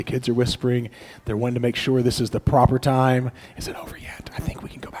The kids are whispering. They're wanting to make sure this is the proper time. Is it over yet? I think we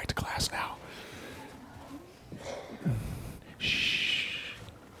can go back to class now. Shh.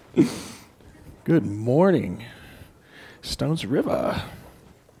 Good morning, Stones River.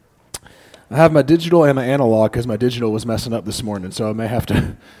 I have my digital and my analog because my digital was messing up this morning, so I may have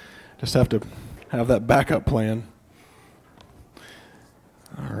to have that backup plan.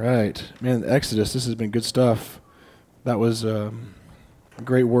 All right. Man, Exodus, this has been good stuff. That was a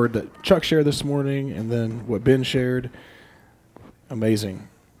great word that Chuck shared this morning, and then what Ben shared. Amazing.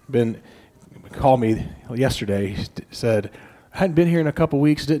 Ben called me yesterday. He said, I hadn't been here in a couple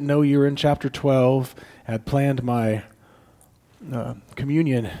weeks, didn't know you were in chapter 12, had planned my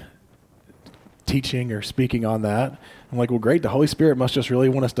communion teaching or speaking on that. I'm like, well, great. The Holy Spirit must just really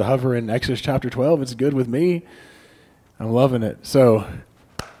want us to hover in Exodus chapter 12. It's good with me. I'm loving it. So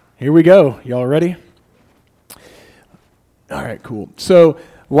here we go. Y'all ready? All right, cool. So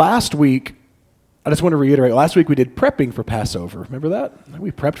last week, I just want to reiterate, last week we did prepping for Passover. Remember that?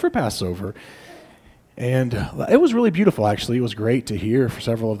 We prepped for Passover. And it was really beautiful, actually. It was great to hear for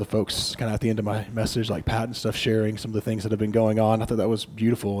several of the folks kind of at the end of my message, like Pat and stuff, sharing some of the things that have been going on. I thought that was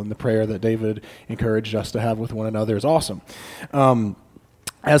beautiful, and the prayer that David encouraged us to have with one another is awesome.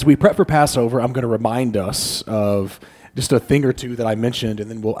 As we prep for Passover, I'm going to remind us of just a thing or two that I mentioned, and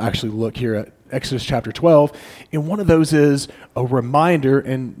then we'll actually look here at Exodus chapter 12. And one of those is a reminder,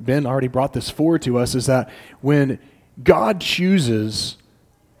 and Ben already brought this forward to us, is that when God chooses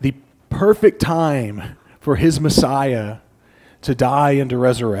the perfect time for his Messiah to die and to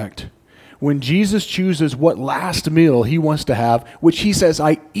resurrect, when Jesus chooses what last meal he wants to have, which he says,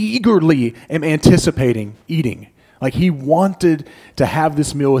 I eagerly am anticipating eating. Like he wanted to have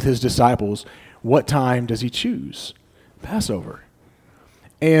this meal with his disciples. What time does he choose? Passover.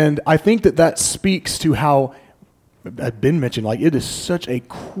 And I think that speaks to how Ben mentioned, like it is such a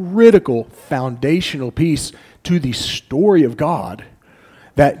critical foundational piece to the story of God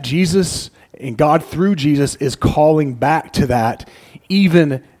that Jesus and God through Jesus is calling back to that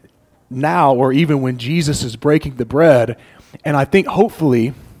even now, or even when Jesus is breaking the bread. And I think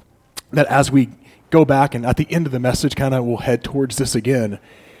hopefully that as we go back and at the end of the message kind of we'll head towards this again,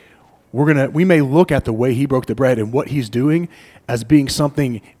 we may look at the way he broke the bread and what he's doing as being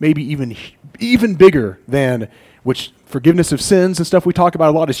something maybe even bigger than, which forgiveness of sins and stuff we talk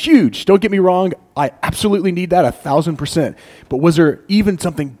about a lot is huge. Don't get me wrong. I absolutely need that 1,000%. But was there even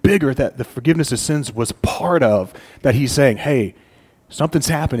something bigger that the forgiveness of sins was part of, that he's saying, hey, something's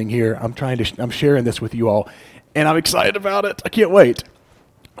happening here. I'm sharing this with you all, and I'm excited about it. I can't wait.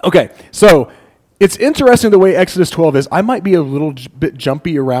 Okay, so it's interesting the way Exodus 12 is. I might be a little bit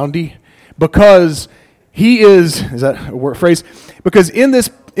jumpy aroundy because he is that a word phrase? Because in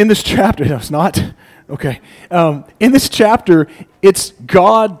this chapter, no, it's not. Okay. In this chapter, it's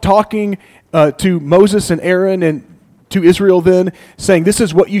God talking to Moses and Aaron and to Israel then, saying this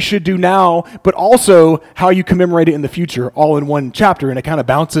is what you should do now, but also how you commemorate it in the future, all in one chapter, and it kind of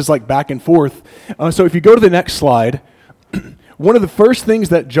bounces like back and forth. So if you go to the next slide, one of the first things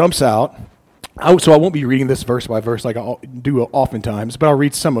that jumps out, so I won't be reading this verse by verse like I do oftentimes, but I'll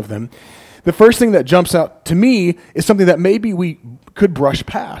read some of them. The first thing that jumps out to me is something that maybe we could brush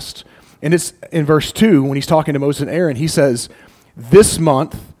past. And it's in verse 2, when he's talking to Moses and Aaron, he says, this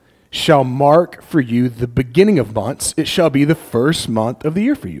month shall mark for you the beginning of months. It shall be the first month of the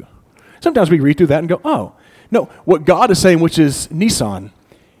year for you. Sometimes we read through that and go, oh. No, what God is saying, which is Nisan.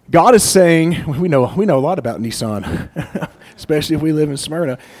 God is saying, we know a lot about Nisan, especially if we live in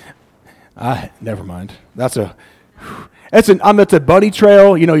Smyrna. Never mind. That's a bunny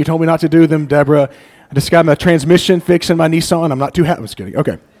trail. You know, you told me not to do them, Deborah. I just got my transmission fixed in my Nissan. I'm not too happy. I'm just kidding.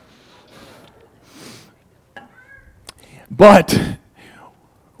 Okay. But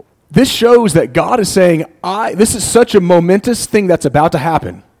this shows that God is saying, this is such a momentous thing that's about to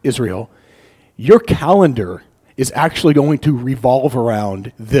happen, Israel. Your calendar is actually going to revolve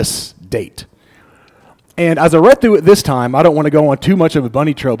around this date. And as I read through it this time, I don't want to go on too much of a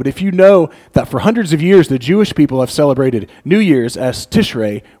bunny trail, but if you know that for hundreds of years, the Jewish people have celebrated New Year's as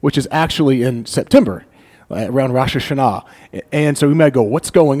Tishrei, which is actually in September, around Rosh Hashanah. And so we might go,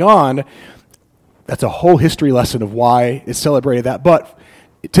 what's going on? That's a whole history lesson of why it's celebrated that. But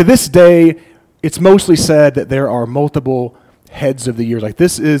to this day, it's mostly said that there are multiple heads of the year. Like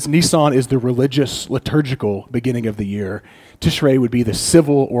Nisan is the religious, liturgical beginning of the year. Tishrei would be the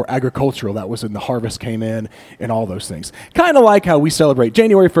civil or agricultural. That was when the harvest came in and all those things. Kind of like how we celebrate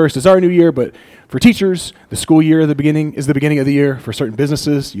January 1st is our new year, but for teachers, the school year at the beginning is the beginning of the year. For certain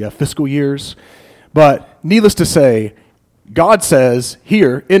businesses, you have fiscal years. But needless to say, God says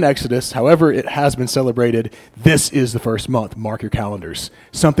here in Exodus, however it has been celebrated, this is the first month. Mark your calendars.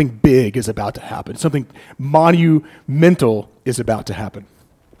 Something big is about to happen. Something monumental is about to happen.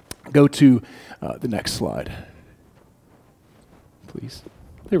 Go to the next slide, please.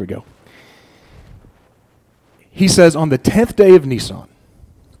 There we go. He says, on the 10th day of Nisan,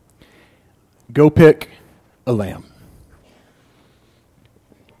 go pick a lamb.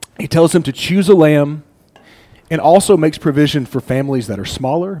 He tells them to choose a lamb, and also makes provision for families that are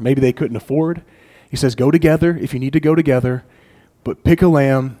smaller. Maybe they couldn't afford. He says, go together if you need to go together, but pick a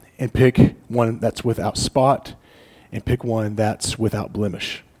lamb and pick one that's without spot and pick one that's without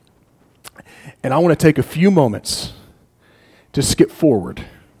blemish. And I want to take a few moments to skip forward.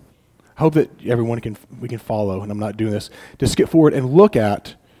 I hope that we can follow, and I'm not doing this, to skip forward and look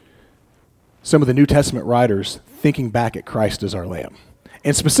at some of the New Testament writers thinking back at Christ as our lamb.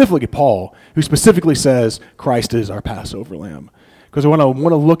 And specifically Paul, who specifically says Christ is our Passover lamb. Because what I want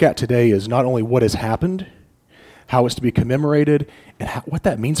to look at today is not only what has happened, how it's to be commemorated, and what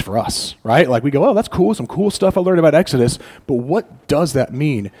that means for us, right? Like we go, oh, that's cool, some cool stuff I learned about Exodus, but what does that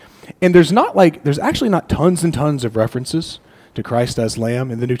mean? And there's actually not tons and tons of references to Christ as lamb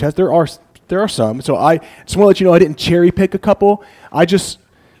in the New Testament. There are some. So I just want to let you know I didn't cherry pick a couple. I just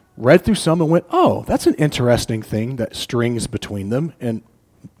read through some and went, oh, that's an interesting thing that strings between them, and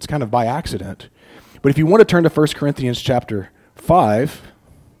it's kind of by accident. But if you want to turn to 1 Corinthians chapter 5,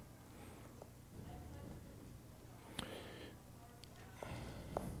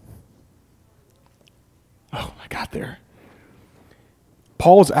 oh, I got there.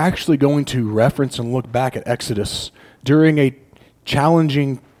 Paul is actually going to reference and look back at Exodus during a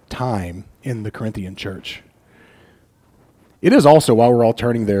challenging time in the Corinthian church. It is also, while we're all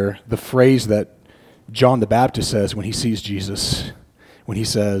turning there, the phrase that John the Baptist says when he sees Jesus, when he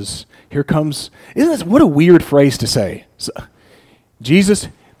says, here comes, what a weird phrase to say. So, Jesus,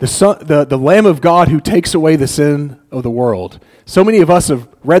 the Son, the Lamb of God who takes away the sin of the world. So many of us have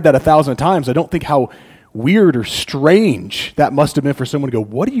read that 1,000 times. I don't think how weird or strange that must have been for someone to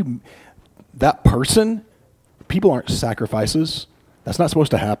go, that person? People aren't sacrifices. That's not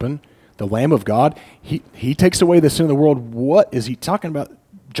supposed to happen. The Lamb of God, he takes away the sin of the world. What is he talking about?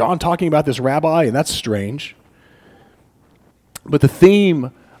 John talking about this rabbi, and that's strange. But the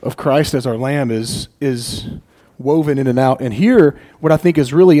theme of Christ as our Lamb is woven in and out. And here, what I think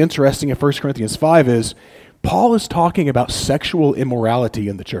is really interesting in 1 Corinthians 5 is Paul is talking about sexual immorality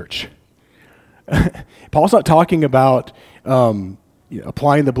in the church. Paul's not talking about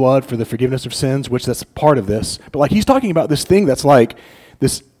applying the blood for the forgiveness of sins, which that's part of this. But like he's talking about this thing that's like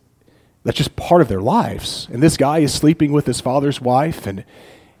this, that's just part of their lives. And this guy is sleeping with his father's wife, and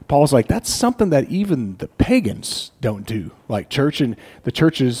Paul's like, that's something that even the pagans don't do. Like the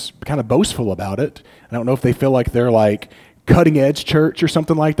church is kind of boastful about it. I don't know if they feel like they're like cutting edge church or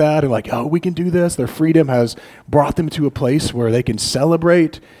something like that, and like, oh, we can do this. Their freedom has brought them to a place where they can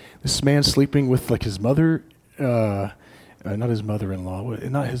celebrate this man sleeping with like his mother, not his mother-in-law,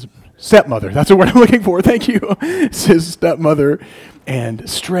 not his stepmother. That's the word I'm looking for. Thank you. It's his stepmother. And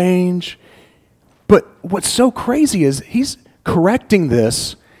strange. But what's so crazy is he's correcting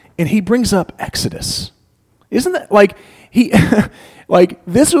this, and he brings up Exodus. Isn't that like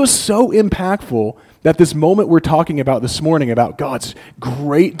this was so impactful that this moment we're talking about this morning about God's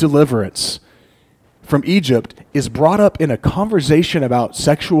great deliverance from Egypt is brought up in a conversation about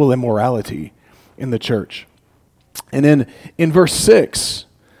sexual immorality in the church. And then in verse 6,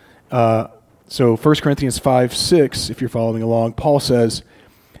 so 1 Corinthians 5:6, if you're following along, Paul says,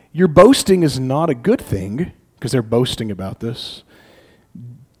 your boasting is not a good thing, because they're boasting about this.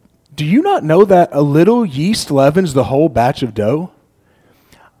 Do you not know that a little yeast leavens the whole batch of dough?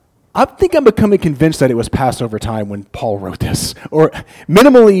 I think I'm becoming convinced that it was Passover time when Paul wrote this, or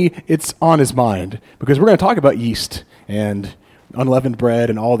minimally it's on his mind, because we're going to talk about yeast and unleavened bread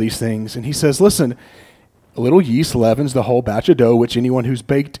and all these things. And he says, listen, a little yeast leavens the whole batch of dough, which anyone who's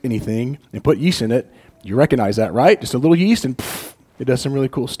baked anything and put yeast in it, you recognize that, right? Just a little yeast and it does some really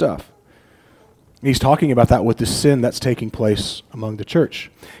cool stuff. And he's talking about that with the sin that's taking place among the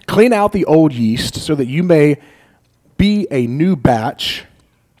church. Clean out the old yeast so that you may be a new batch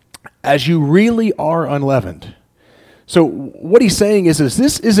as you really are unleavened. So what he's saying is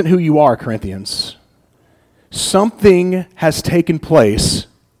this isn't who you are, Corinthians. Something has taken place,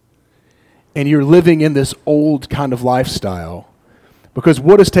 and you're living in this old kind of lifestyle. Because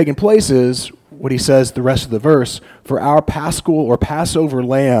what has taken place is, what he says the rest of the verse, for our Paschal or Passover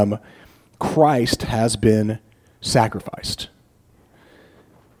lamb, Christ has been sacrificed.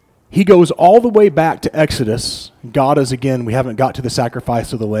 he goes all the way back to Exodus. God is, again, we haven't got to the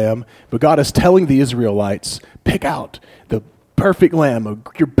sacrifice of the lamb, but God is telling the Israelites, pick out the perfect lamb,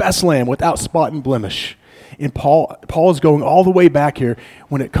 your best lamb without spot and blemish. And Paul is going all the way back here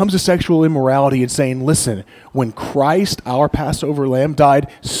when it comes to sexual immorality and saying, listen, when Christ, our Passover lamb,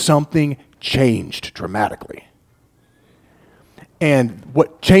 died, something changed dramatically. And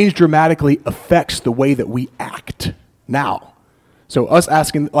what changed dramatically affects the way that we act now. So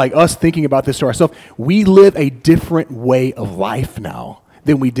us thinking about this to ourselves, we live a different way of life now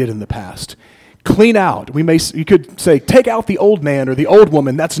than we did in the past. Clean out. You could say, take out the old man or the old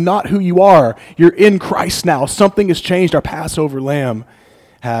woman. That's not who you are. You're in Christ now. Something has changed. Our Passover lamb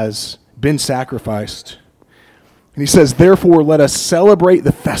has been sacrificed. And he says, therefore, let us celebrate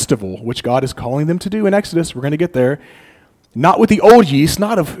the festival, which God is calling them to do in Exodus. We're going to get there. Not with the old yeast,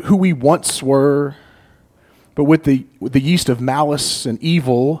 not of who we once were, but with the yeast of malice and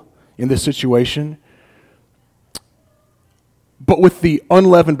evil in this situation, but with the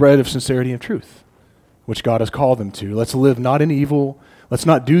unleavened bread of sincerity and truth, which God has called them to. Let's live not in evil. Let's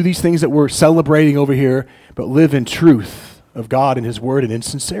not do these things that we're celebrating over here, but live in truth of God and his word and in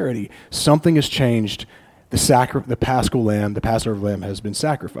sincerity. Something has changed. The Paschal lamb, the Passover lamb has been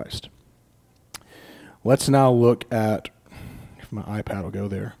sacrificed. Let's now look at, if my iPad will go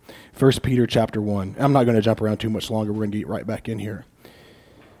there, 1 Peter chapter 1. I'm not going to jump around too much longer. We're going to get right back in here.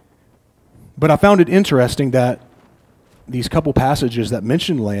 But I found it interesting that these couple passages that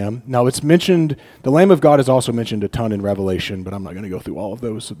mention lamb, now it's mentioned, the Lamb of God is also mentioned a ton in Revelation, but I'm not going to go through all of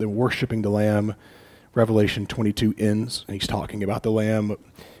those. They're worshiping the Lamb. Revelation 22 ends, and he's talking about the Lamb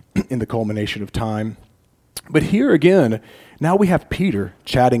in the culmination of time. But here again, now we have Peter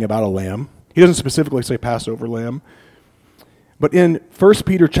chatting about a lamb. He doesn't specifically say Passover lamb. But in 1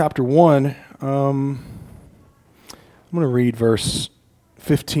 Peter chapter 1, I'm going to read verse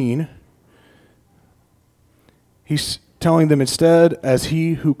 15. He's telling them, instead, as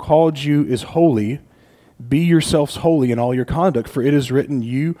he who called you is holy, be yourselves holy in all your conduct, for it is written,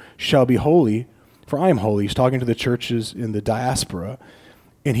 you shall be holy, for I am holy. He's talking to the churches in the diaspora,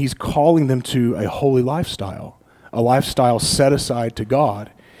 and he's calling them to a holy lifestyle, a lifestyle set aside to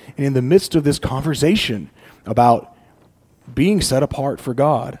God. And in the midst of this conversation about being set apart for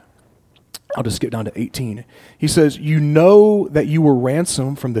God, I'll just skip down to 18. He says, you know that you were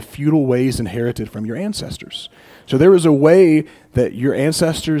ransomed from the futile ways inherited from your ancestors. So there was a way that your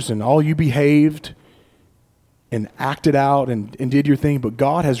ancestors and all you behaved and acted out and did your thing, but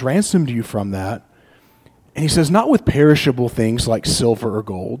God has ransomed you from that. And he says, not with perishable things like silver or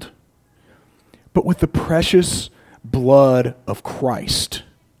gold, but with the precious blood of Christ,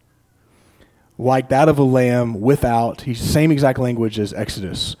 like that of a lamb without, he's same exact language as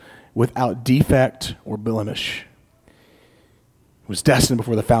Exodus, without defect or blemish. It was destined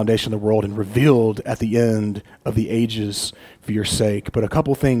before the foundation of the world and revealed at the end of the ages for your sake. But a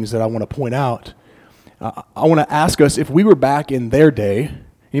couple things that I want to point out. I want to ask us, if we were back in their day,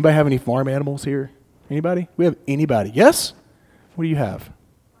 anybody have any farm animals here? Anybody? We have anybody? Yes? What do you have?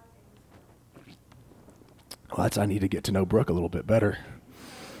 Well, I need to get to know Brooke a little bit better.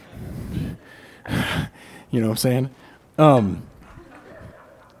 You know what I'm saying?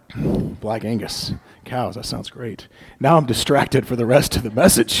 Black Angus cows, that sounds great. Now I'm distracted for the rest of the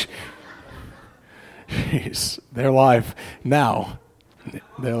message. Jeez, they're live now.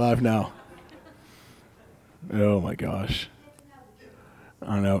 They're live now. Oh my gosh.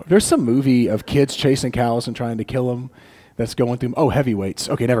 I don't know. There's some movie of kids chasing cows and trying to kill them that's going through. Oh, Heavyweights.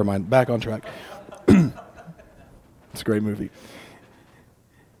 Okay, never mind. Back on track. It's a great movie.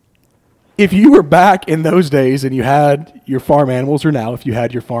 If you were back in those days and you had your farm animals, or now if you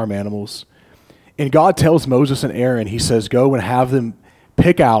had your farm animals, and God tells Moses and Aaron, he says, go and have them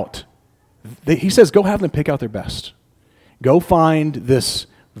pick out, he says, go have them pick out their best. Go find this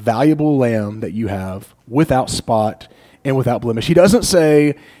valuable lamb that you have without spot and without blemish. He doesn't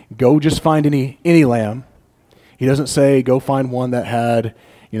say, go just find any lamb. He doesn't say, go find one that had,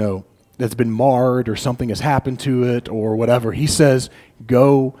 that's been marred or something has happened to it or whatever. He says,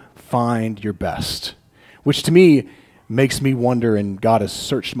 go find your best, which to me makes me wonder, and God has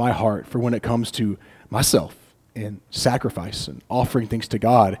searched my heart for when it comes to myself and sacrifice and offering things to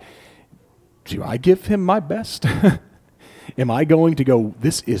God. Do I give him my best? Am I going to go,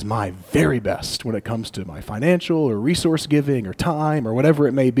 this is my very best when it comes to my financial or resource giving or time or whatever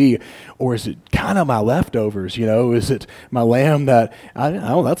it may be? Or is it kind of my leftovers? Is it my lamb that, I don't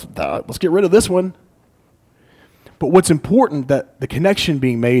know, let's get rid of this one. But what's important, that the connection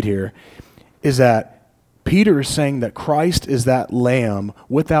being made here, is that Peter is saying that Christ is that lamb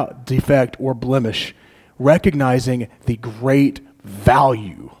without defect or blemish, recognizing the great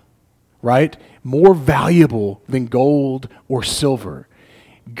value right? More valuable than gold or silver.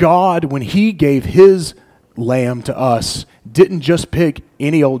 God, when he gave his lamb to us, didn't just pick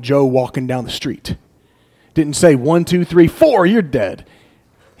any old Joe walking down the street. Didn't say 1, 2, 3, 4, you're dead.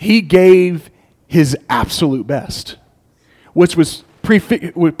 He gave his absolute best, which was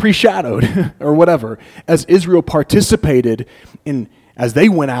pre-shadowed or whatever. As Israel participated in, as they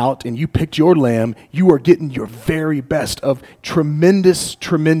went out and you picked your lamb, you are getting your very best of tremendous,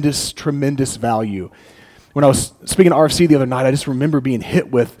 tremendous, tremendous value. When I was speaking to RFC the other night, I just remember being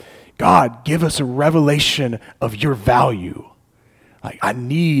hit with, God, give us a revelation of your value. Like, I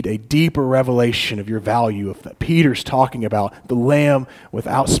need a deeper revelation of your value. Of that Peter's talking about the lamb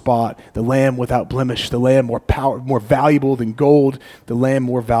without spot, the lamb without blemish, the lamb more valuable than gold, the lamb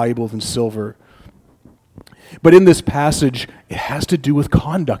more valuable than silver. But in this passage, it has to do with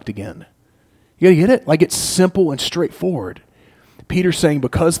conduct again. You gotta get it? Like, it's simple and straightforward. Peter's saying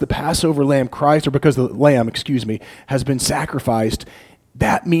because the Passover lamb, Christ, or because the lamb, has been sacrificed,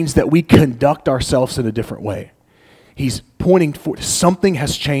 that means that we conduct ourselves in a different way. He's pointing for something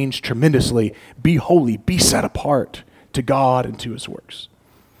has changed tremendously. Be holy, be set apart to God and to his works.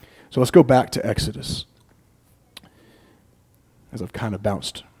 So let's go back to Exodus, as I've kind of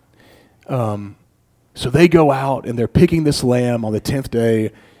bounced. So they go out and they're picking this lamb on the 10th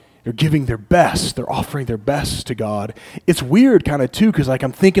day. They're giving their best. They're offering their best to God. It's weird kind of too, because like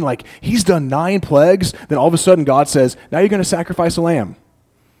I'm thinking like he's done 9 plagues. Then all of a sudden God says, now you're going to sacrifice a lamb.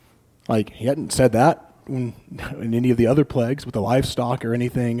 Like he hadn't said that in any of the other plagues with the livestock or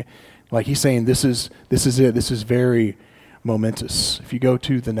anything. Like he's saying this is it. This is very momentous. If you go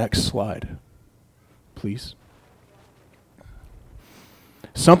to the next slide, please.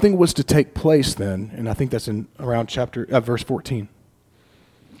 Something was to take place then, and I think that's in around verse 14.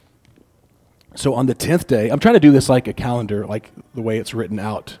 So on the 10th day, I'm trying to do this like a calendar, like the way it's written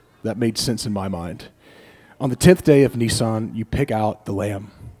out. That made sense in my mind. On the 10th day of Nisan, you pick out the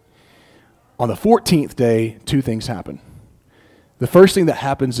lamb. On the 14th day, 2 things happen. The first thing that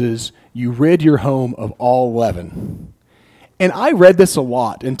happens is you rid your home of all leaven. And I read this a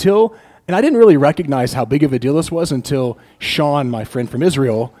lot and I didn't really recognize how big of a deal this was until Sean, my friend from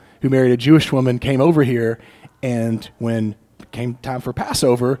Israel, who married a Jewish woman, came over here, and when it came time for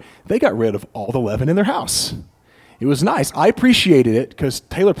Passover, they got rid of all the leaven in their house. It was nice. I appreciated it because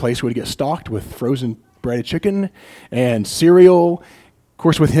Taylor Place would get stocked with frozen breaded chicken and cereal. Of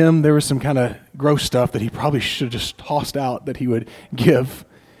course, with him, there was some kind of gross stuff that he probably should have just tossed out that he would give.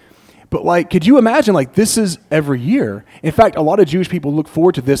 But like, could you imagine, like, this is every year. In fact, a lot of Jewish people look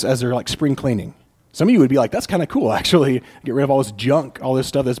forward to this as their, like, spring cleaning. Some of you would be like, that's kind of cool, actually. Get rid of all this junk, all this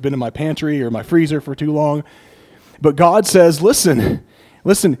stuff that's been in my pantry or my freezer for too long. But God says, listen,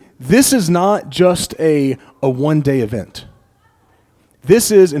 this is not just a one-day event.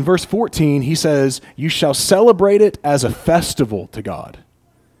 This is, in verse 14, he says, you shall celebrate it as a festival to God.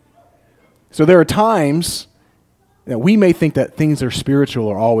 So there are times that we may think that things that are spiritual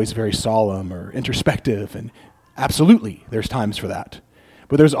are always very solemn or introspective, and absolutely, there's times for that.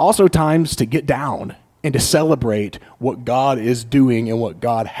 But there's also times to get down and to celebrate what God is doing and what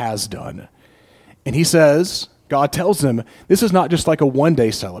God has done. And he says, God tells them, this is not just like a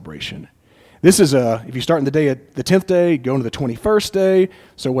one-day celebration. This is if you start in the day at the 10th day, go into the 21st day.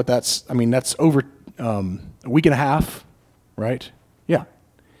 So that's over a week and a half, right? Yeah.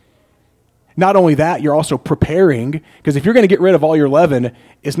 Not only that, you're also preparing, because if you're going to get rid of all your leaven,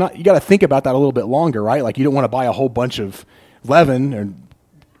 you got to think about that a little bit longer, right? Like you don't want to buy a whole bunch of leaven or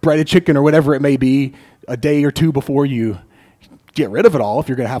breaded chicken or whatever it may be a day or two before you get rid of it all. If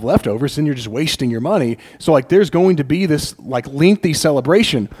you're going to have leftovers, then you're just wasting your money. So like there's going to be this like lengthy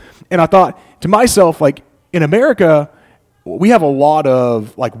celebration. And I thought to myself, like in America, we have a lot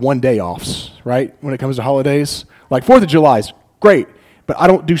of like one-day offs, right? When it comes to holidays, like 4th of July is great. But I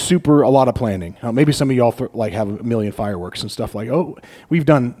don't do a lot of planning. Maybe some of y'all have a million fireworks and stuff like, we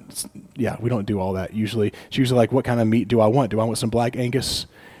don't do all that usually. It's usually like, what kind of meat do I want? Do I want some Black Angus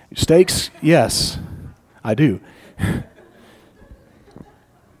steaks? Yes, I do.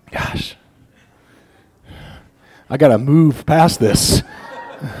 Gosh. I got to move past this.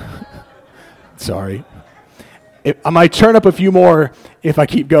 Sorry. I might turn up a few more if I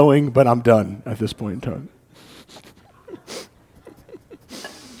keep going, but I'm done at this point in time.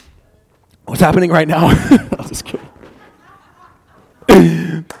 What's happening right now? I'll just kidding.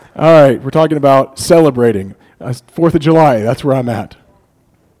 All right, we're talking about celebrating. 4th of July, that's where I'm at.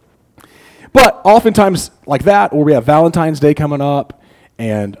 But oftentimes like that, or we have Valentine's Day coming up,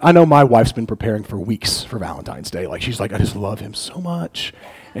 and I know my wife's been preparing for weeks for Valentine's Day. Like she's like, I just love him so much.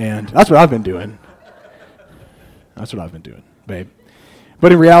 And that's what I've been doing. Babe.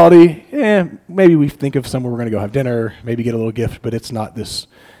 But in reality, maybe we think of somewhere we're going to go have dinner, maybe get a little gift, but it's not this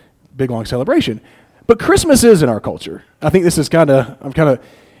big, long celebration. But Christmas is in our culture. I think this is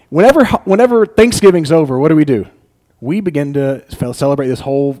whenever Thanksgiving's over, what do? We begin to celebrate this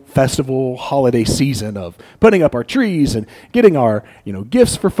whole festival holiday season of putting up our trees and getting our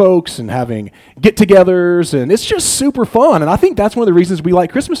gifts for folks and having get-togethers, and it's just super fun. And I think that's one of the reasons we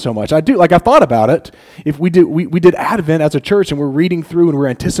like Christmas so much. I've thought about it. If we did Advent as a church, and we're reading through and we're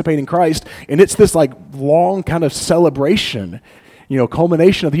anticipating Christ, and it's this long kind of celebration,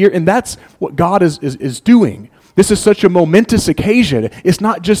 culmination of the year, and that's what God is doing. This is such a momentous occasion. It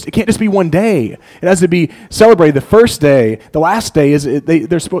can't just be one day. It has to be celebrated. The first day, the last day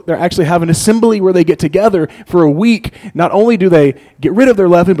they're actually having an assembly where they get together for a week. Not only do they get rid of their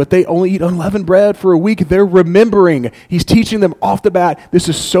leaven, but they only eat unleavened bread for a week. They're remembering. He's teaching them off the bat. This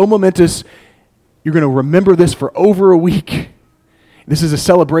is so momentous. You're going to remember this for over a week. This is a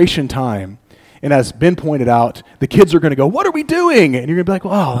celebration time. And as Ben pointed out, the kids are going to go, "What are we doing?" And you're going to be like,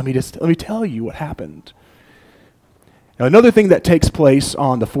 "Well, let me tell you what happened." Now, another thing that takes place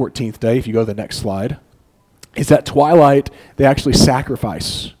on the 14th day, if you go to the next slide, is at twilight, they actually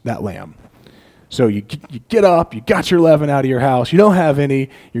sacrifice that lamb. So you get up, you got your leaven out of your house, you don't have any,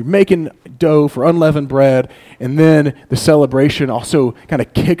 you're making dough for unleavened bread, and then the celebration also kind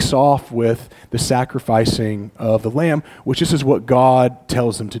of kicks off with the sacrificing of the lamb, which this is what God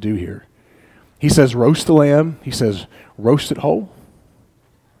tells them to do here. He says, roast the lamb. He says, roast it whole.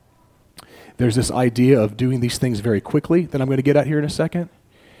 There's this idea of doing these things very quickly that I'm going to get at here in a second.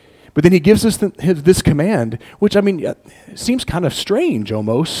 But then he gives us this command, which, seems kind of strange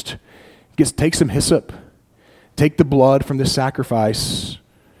almost. Take some hyssop, take the blood from this sacrifice,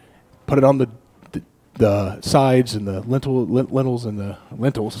 put it on the sides and the lentils and the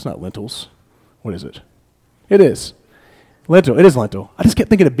lentils. It's not lentils. What is it? It is. Lentil. It is lentil. I just kept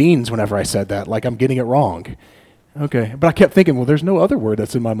thinking of beans whenever I said that, like I'm getting it wrong. Okay. But I kept thinking, well, there's no other word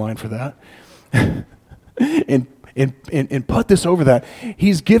that's in my mind for that. and put this over that.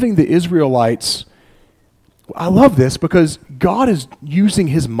 He's giving the Israelites, I love this because God is using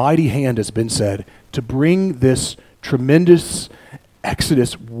his mighty hand, as Ben said, to bring this tremendous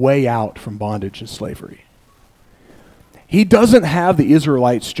exodus way out from bondage and slavery. He doesn't have the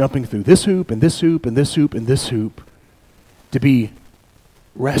Israelites jumping through this hoop and this hoop and this hoop and this hoop to be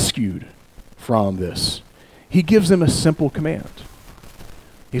rescued from this. He gives them a simple command.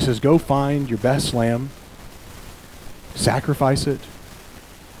 He says, go find your best lamb, sacrifice it,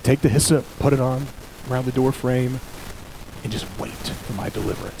 take the hyssop, put it on around the door frame, and just wait for my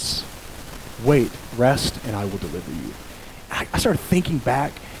deliverance. Wait, rest, and I will deliver you. I started thinking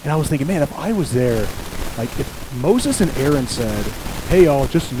back, and I was thinking, man, if I was there, if Moses and Aaron said, hey, y'all,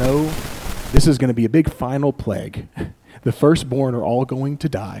 just know this is going to be a big final plague. The firstborn are all going to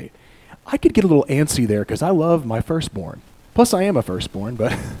die. I could get a little antsy there because I love my firstborn. Plus, I am a firstborn,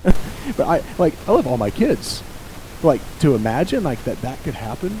 but I love all my kids. To imagine that could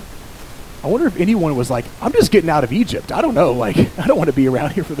happen. I wonder if anyone was like, I'm just getting out of Egypt. I don't know. I don't want to be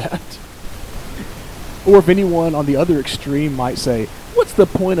around here for that. Or if anyone on the other extreme might say, what's the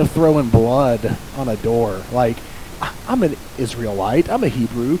point of throwing blood on a door? I'm an Israelite. I'm a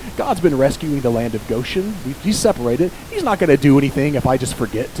Hebrew. God's been rescuing the land of Goshen. He's separated. He's not going to do anything if I just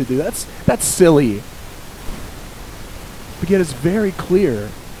forget to do that. That's silly. But yet it's very clear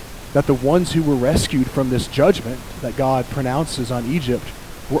that the ones who were rescued from this judgment that God pronounces on Egypt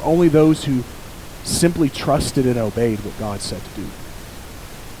were only those who simply trusted and obeyed what God said to do.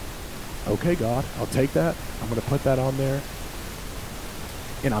 Okay, God, I'll take that. I'm going to put that on there.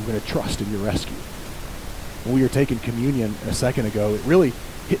 And I'm going to trust in your rescue. When we were taking communion a second ago, it really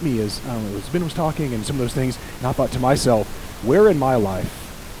hit me as Ben was talking and some of those things, and I thought to myself, where in my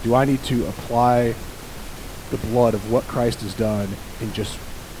life do I need to apply the blood of what Christ has done and just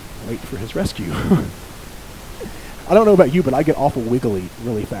wait for his rescue? I don't know about you, but I get awful wiggly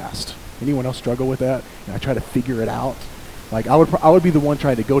really fast. Anyone else struggle with that? And I try to figure it out. I would be the one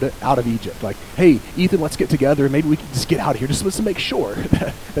trying to go out of Egypt. Hey, Ethan, let's get together. Maybe we can just get out of here. Just let's make sure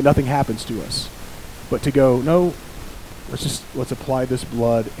that nothing happens to us. But to go, no, let's apply this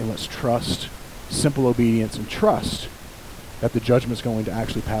blood and let's trust simple obedience and trust that the judgment's going to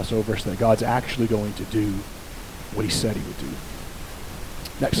actually pass over us, that God's actually going to do what he said he would do.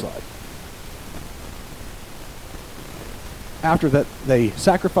 Next slide. After that, they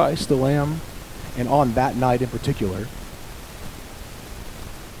sacrificed the lamb, and on that night in particular,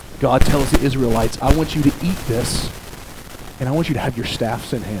 God tells the Israelites, I want you to eat this, and I want you to have your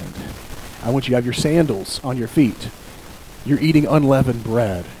staffs in hand. I want you to have your sandals on your feet. You're eating unleavened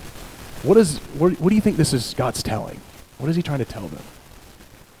bread. What do you think this is God's telling? What is he trying to tell them?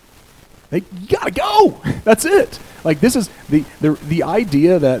 You gotta go. That's it. Like, this is the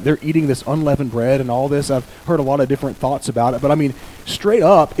idea that they're eating this unleavened bread and all this. I've heard a lot of different thoughts about it, but I mean, straight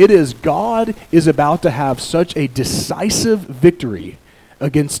up, it is God is about to have such a decisive victory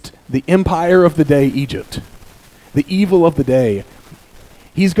against the empire of the day, Egypt, the evil of the day.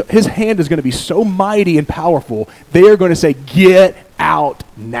 His hand is going to be so mighty and powerful, they are going to say, get out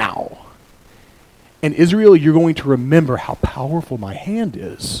now. And Israel, you're going to remember how powerful my hand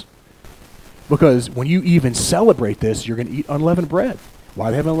is. Because when you even celebrate this, you're going to eat unleavened bread. Why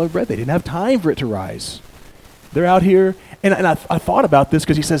do they have unleavened bread? They didn't have time for it to rise. They're out here, and I thought about this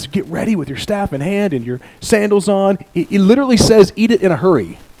because he says, get ready with your staff in hand and your sandals on. He literally says, eat it in a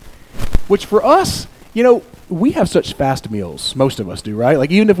hurry. Which for us, we have such fast meals. Most of us do, right?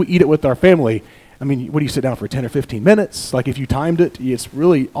 Like, even if we eat it with our family, I mean, what do you sit down for, 10 or 15 minutes? Like, if you timed it, it's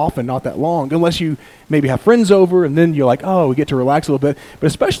really often not that long, unless you maybe have friends over, and then you're like, oh, we get to relax a little bit. But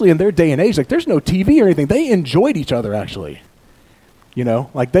especially in their day and age, like, there's no TV or anything. They enjoyed each other, actually.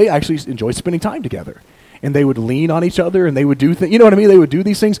 Like, they actually enjoyed spending time together. And they would lean on each other, and they would do things. You know what I mean? They would do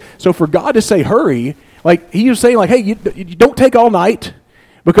these things. So for God to say, hurry, like, he was saying, like, hey, you don't take all night,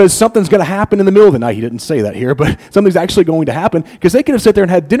 because something's going to happen in the middle of the night. He didn't say that here, but something's actually going to happen, because they could have sat there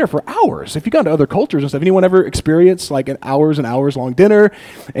and had dinner for hours. If you gone to other cultures and stuff, anyone ever experienced like an hours and hours long dinner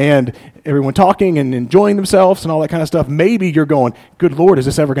and everyone talking and enjoying themselves and all that kind of stuff? Maybe you're going, good Lord, is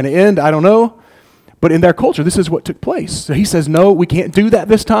this ever going to end? I don't know. But in their culture, this is what took place. So he says, no, we can't do that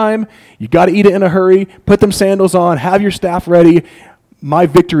this time. You got to eat it in a hurry. Put them sandals on. Have your staff ready. My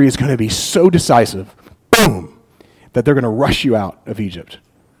victory is going to be so decisive, boom, that they're going to rush you out of Egypt.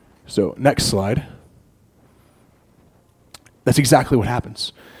 So next slide. That's exactly what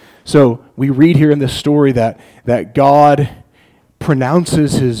happens. So we read here in this story that God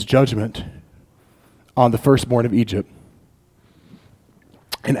pronounces his judgment on the firstborn of Egypt.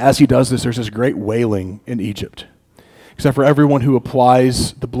 And as he does this, there's this great wailing in Egypt. Except for everyone who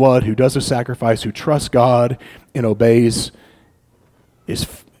applies the blood, who does the sacrifice, who trusts God and obeys, is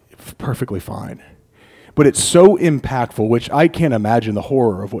perfectly fine. But it's so impactful, which I can't imagine the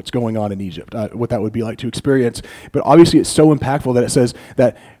horror of what's going on in Egypt, what that would be like to experience. But obviously it's so impactful that it says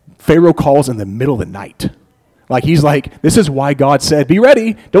that Pharaoh calls in the middle of the night. Like, he's like, this is why God said, be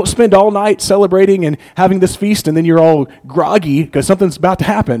ready. Don't spend all night celebrating and having this feast, and then you're all groggy because something's about to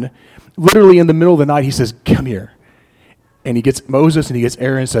happen. Literally in the middle of the night, he says, come here. And he gets Moses and he gets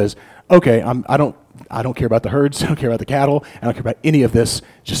Aaron and says, okay, I don't care about the herds. I don't care about the cattle. I don't care about any of this.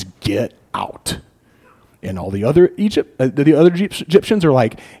 Just get out. And all the other Egyptians are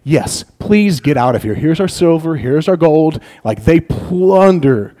like, yes, please get out of here. Here's our silver. Here's our gold. Like, they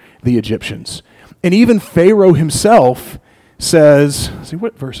plunder the Egyptians. And even Pharaoh himself says, see,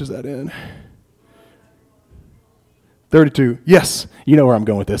 what verse is that in? 32. Yes, you know where I'm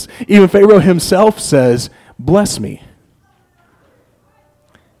going with this. Even Pharaoh himself says, bless me.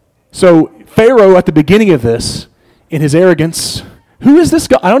 So Pharaoh, at the beginning of this, in his arrogance, who is this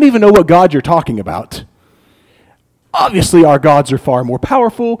God? I don't even know what God you're talking about. Obviously, our gods are far more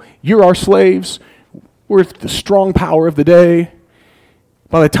powerful. You're our slaves. We're the strong power of the day.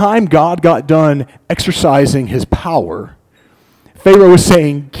 By the time God got done exercising his power, Pharaoh was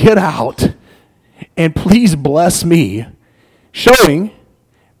saying, get out and please bless me, showing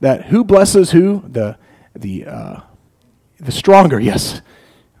that who blesses who? The stronger, yes.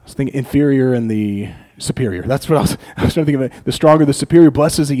 I was thinking inferior and the superior. That's what I was trying to think of. The stronger, the superior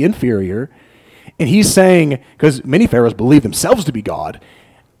blesses the inferior. And he's saying, because many pharaohs believe themselves to be God,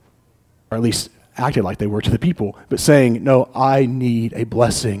 or at least acted like they were to the people, but saying, no, I need a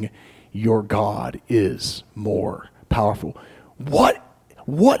blessing. Your God is more powerful. What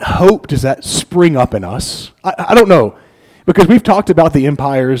hope does that spring up in us? I don't know. Because we've talked about the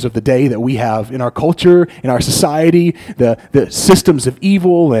empires of the day that we have in our culture, in our society, the systems of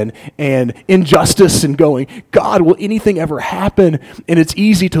evil and injustice, and going, God, will anything ever happen? And it's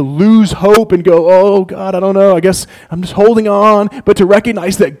easy to lose hope and go, oh, God, I don't know. I guess I'm just holding on. But to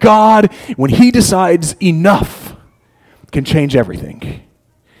recognize that God, when he decides enough, can change everything.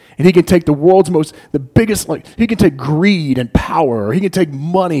 And he can take the biggest, he can take greed and power, or he can take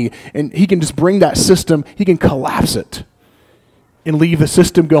money, and he can just bring that system, he can collapse it. And leave the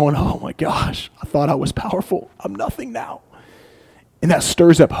system going, oh my gosh, I thought I was powerful. I'm nothing now. And that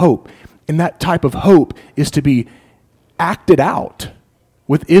stirs up hope. And that type of hope is to be acted out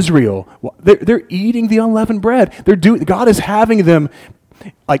with Israel. They're eating the unleavened bread. God is having them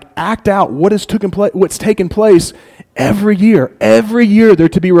act out what's taken place every year. Every year they're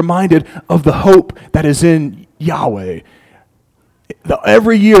to be reminded of the hope that is in Yahweh.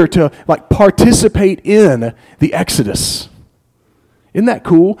 Every year to participate in the Exodus. Isn't that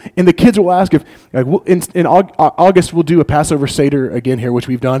cool? And the kids will ask if, like, in August, we'll do a Passover Seder again here, which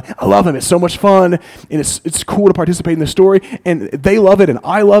we've done. I love them. It's so much fun, and it's cool to participate in the story, and they love it, and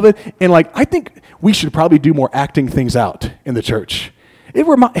I love it. And, like, I think we should probably do more acting things out in the church. It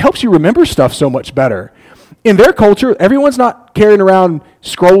helps you remember stuff so much better. In their culture, everyone's not carrying around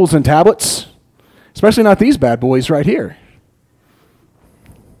scrolls and tablets, especially not these bad boys right here.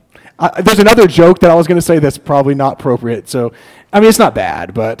 There's another joke that I was going to say that's probably not appropriate. So, I mean, it's not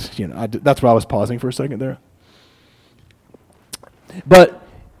bad, but that's why I was pausing for a second there. But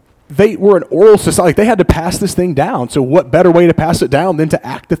they were an oral society. Like, they had to pass this thing down. So what better way to pass it down than to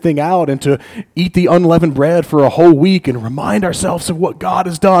act the thing out and to eat the unleavened bread for a whole week and remind ourselves of what God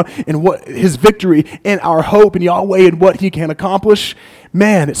has done and what his victory and our hope in Yahweh and what he can accomplish.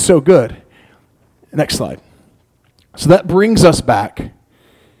 Man, it's so good. Next slide. So that brings us back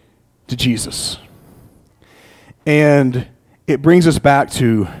to Jesus. And it brings us back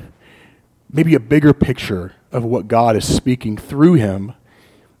to maybe a bigger picture of what God is speaking through him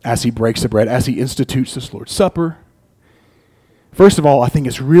as he breaks the bread, as he institutes this Lord's Supper. First of all, I think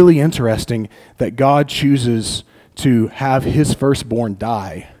it's really interesting that God chooses to have his firstborn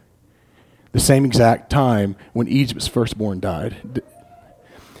die the same exact time when Egypt's firstborn died.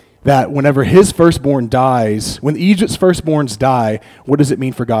 That whenever his firstborn dies, when Egypt's firstborns die, what does it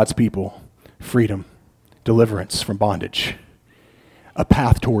mean for God's people? Freedom, deliverance from bondage, a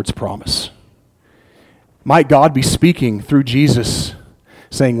path towards promise. Might God be speaking through Jesus,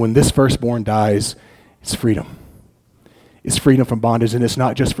 saying when this firstborn dies, it's freedom. It's freedom from bondage, and it's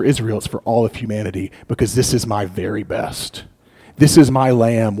not just for Israel, it's for all of humanity, because this is my very best. This is my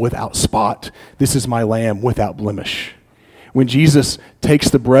lamb without spot. This is my lamb without blemish. When Jesus takes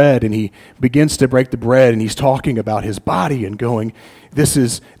the bread and he begins to break the bread and he's talking about his body and going, this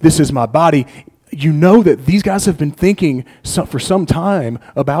is my body, you know that these guys have been thinking for some time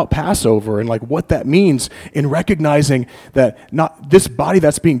about Passover and like what that means, in recognizing that not this body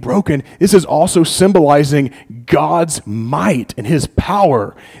that's being broken, this is also symbolizing God's might and his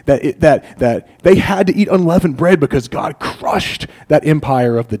power, that they had to eat unleavened bread because God crushed that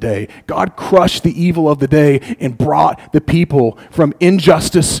empire of the day. God crushed the evil of the day and brought the people from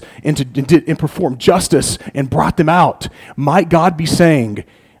injustice and performed justice and brought them out. Might God be saying,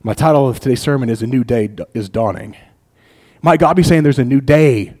 my title of today's sermon is A New Day is Dawning. Might God be saying there's a new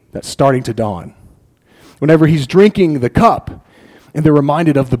day that's starting to dawn. Whenever he's drinking the cup, and they're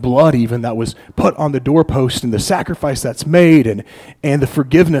reminded of the blood even that was put on the doorpost and the sacrifice that's made and the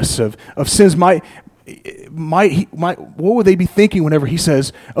forgiveness of sins, what would they be thinking whenever he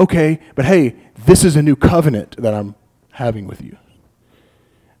says, okay, but hey, this is a new covenant that I'm having with you?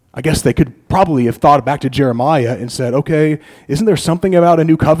 I guess they could probably have thought back to Jeremiah and said, okay, isn't there something about a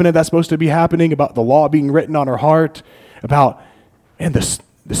new covenant that's supposed to be happening, about the law being written on our heart, about, and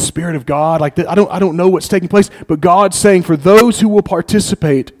the Spirit of God? Like, I don't know what's taking place, but God's saying for those who will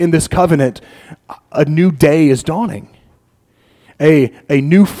participate in this covenant, a new day is dawning, a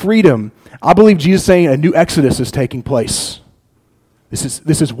new freedom. I believe Jesus is saying a new exodus is taking place.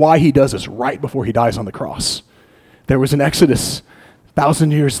 This is why he does this right before he dies on the cross. There was an exodus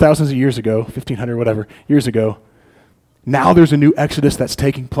thousands of years ago, 1,500, whatever, years ago. Now there's a new exodus that's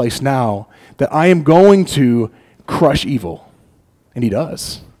taking place now, that I am going to crush evil. And he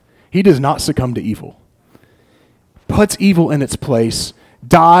does. He does not succumb to evil. Puts evil in its place,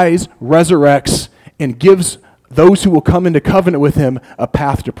 dies, resurrects, and gives those who will come into covenant with him a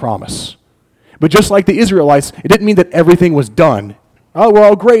path to promise. But just like the Israelites, it didn't mean that everything was done. Oh, we're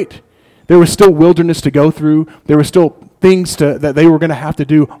all great. There was still wilderness to go through. There was still things that they were going to have to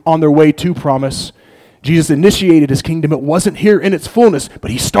do on their way to promise. Jesus initiated his kingdom. It wasn't here in its fullness, but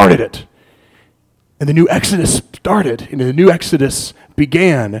he started it. And the new Exodus started, and the new Exodus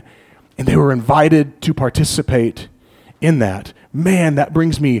began, and they were invited to participate in that. Man, that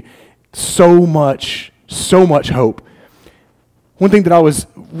brings me so much hope. One thing that I was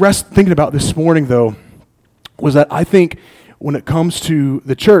thinking about this morning, though, was that I think when it comes to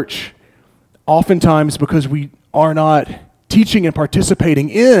the church, oftentimes because we are not teaching and participating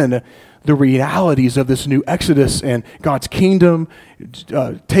in the realities of this new Exodus and God's kingdom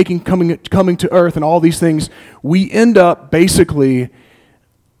coming to earth and all these things, we end up basically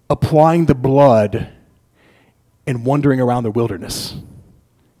applying the blood and wandering around the wilderness.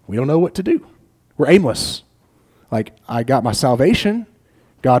 We don't know what to do. We're aimless. Like, I got my salvation.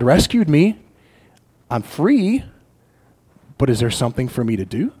 God rescued me. I'm free. But is there something for me to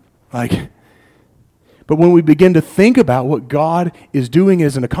do? But when we begin to think about what God is doing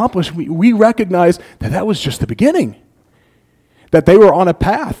as an accomplishment, we recognize that was just the beginning. That they were on a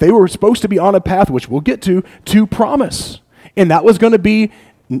path. They were supposed to be on a path, which we'll get to promise. And that was going to be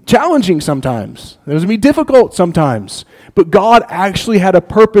challenging sometimes. It was going to be difficult sometimes. But God actually had a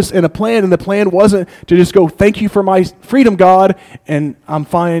purpose and a plan, and the plan wasn't to just go, thank you for my freedom, God, and I'm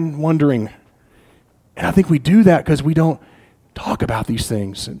fine wondering. And I think we do that because we don't talk about these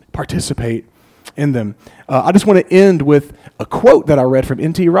things and participate in them. I just want to end with a quote that I read from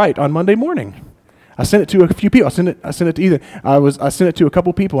N.T. Wright on Monday morning. I sent it to a few people. I sent it to Ethan. I sent it to a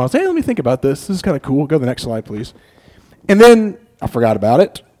couple people. I was like, hey, let me think about this. This is kind of cool. Go to the next slide, please. And then I forgot about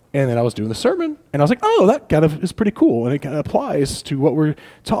it. And then I was doing the sermon, and I was like, oh, that kind of is pretty cool. And it kind of applies to what we're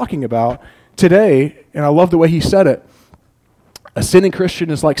talking about today. And I love the way he said it. A sinning Christian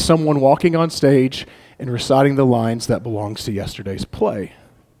is like someone walking on stage and reciting the lines that belongs to yesterday's play.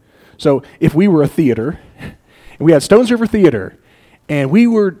 So if we were a theater, and we had Stones River Theater, and we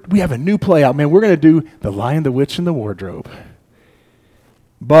have a new play out, man, we're going to do The Lion, the Witch, and the Wardrobe.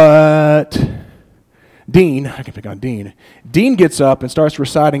 But Dean, I can pick on Dean. Dean gets up and starts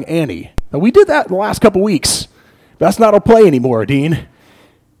reciting Annie. Now, we did that in the last couple weeks. That's not a play anymore, Dean.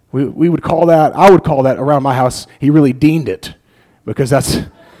 We would call that, I would call that around my house, he really deaned it. Because that's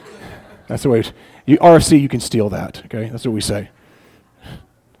the way, RFC, you can steal that, okay? That's what we say.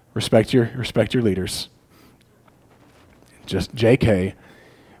 Respect your leaders. Just JK.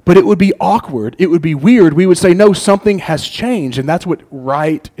 But it would be awkward. It would be weird. We would say, no, something has changed. And that's what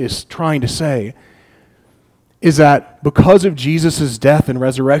Wright is trying to say. Is that because of Jesus' death and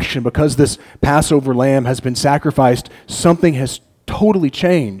resurrection, because this Passover lamb has been sacrificed, something has totally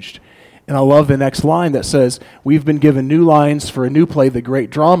changed. And I love the next line that says, we've been given new lines for a new play, The Great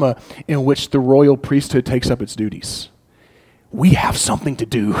Drama, in which the royal priesthood takes up its duties. We have something to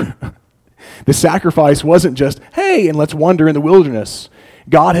do. The sacrifice wasn't just, hey, and let's wander in the wilderness.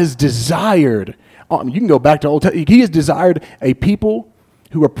 God has desired, you can go back to Old Testament, he has desired a people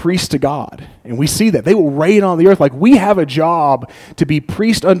who are priests to God. And we see that. They will reign on the earth. Like we have a job to be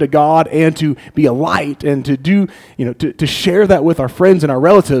priest unto God and to be a light and to do, to share that with our friends and our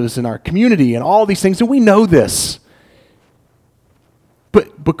relatives and our community and all these things. And we know this.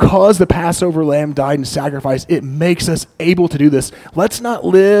 But because the Passover lamb died and sacrificed, it makes us able to do this. Let's not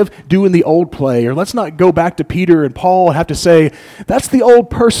live doing the old play, or let's not go back to Peter and Paul and have to say, that's the old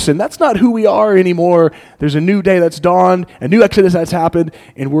person. That's not who we are anymore. There's a new day that's dawned, a new Exodus that's happened,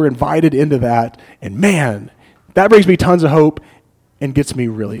 and we're invited into that. And man, that brings me tons of hope and gets me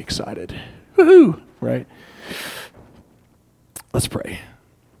really excited. Woohoo, right? Let's pray.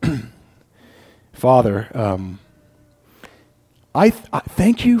 Father, I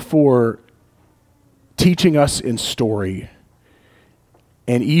thank you for teaching us in story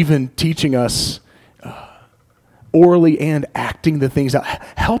and even teaching us orally and acting the things out,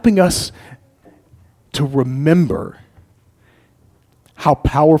 helping us to remember how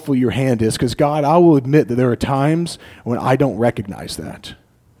powerful your hand is. Because God, I will admit that there are times when I don't recognize that.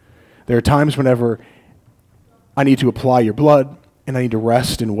 There are times whenever I need to apply your blood and I need to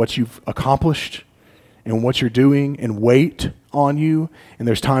rest in what you've accomplished and what you're doing and wait on you. And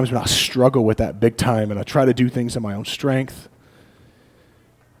there's times when I struggle with that big time and I try to do things in my own strength.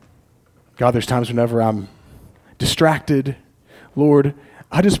 God, there's times whenever I'm distracted. Lord,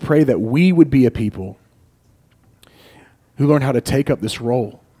 I just pray that we would be a people who learn how to take up this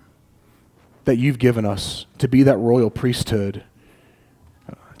role that you've given us to be that royal priesthood,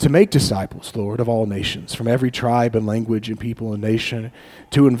 to make disciples, Lord, of all nations, from every tribe and language and people and nation,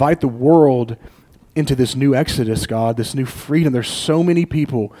 to invite the world into this new exodus, God, this new freedom. There's so many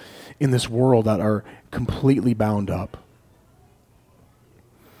people in this world that are completely bound up.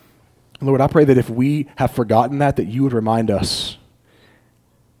 Lord, I pray that if we have forgotten that you would remind us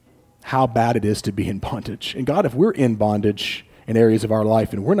how bad it is to be in bondage. And God, if we're in bondage in areas of our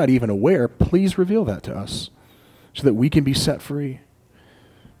life and we're not even aware, please reveal that to us so that we can be set free,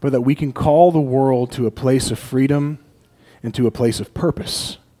 but that we can call the world to a place of freedom and to a place of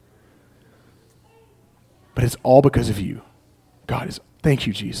purpose. But it's all because of you. Thank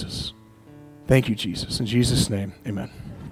you, Jesus. Thank you, Jesus. In Jesus' name, amen.